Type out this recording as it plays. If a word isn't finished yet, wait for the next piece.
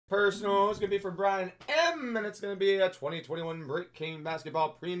Personal is going to be for Brian M. And it's going to be a 2021 Break King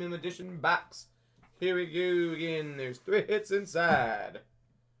Basketball Premium Edition box. Here we go again. There's 3 hits inside.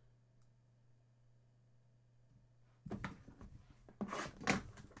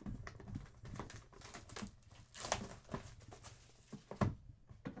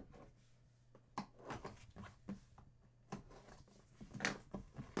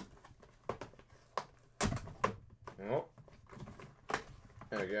 Oh,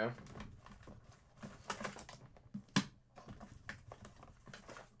 there we go.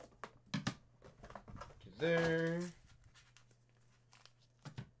 There.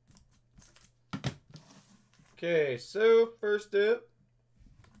 Okay, so first up,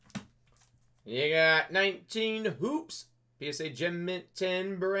 you got 19 hoops. PSA Gem Mint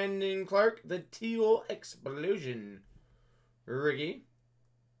 10, Brandon Clark, the Teal Explosion. Ricky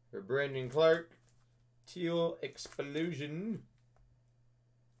for Brandon Clark, Teal Explosion.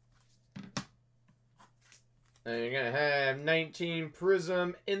 And you're going to have 19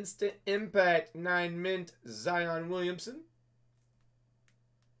 Prism Instant Impact 9 Mint Zion Williamson.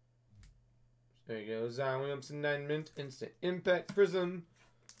 There you go, Zion Williamson 9 Mint Instant Impact Prism.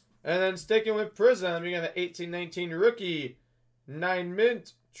 And then sticking with Prism, you got the 18-19 Rookie 9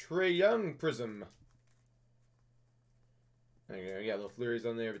 Mint Trae Young Prism. There you go, you got little flurries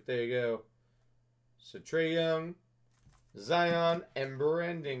on there, but there you go. So Trae Young, Zion, and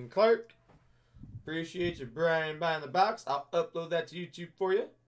Brandon Clark. Appreciate you, Brian, buying the box. I'll upload that to YouTube for you.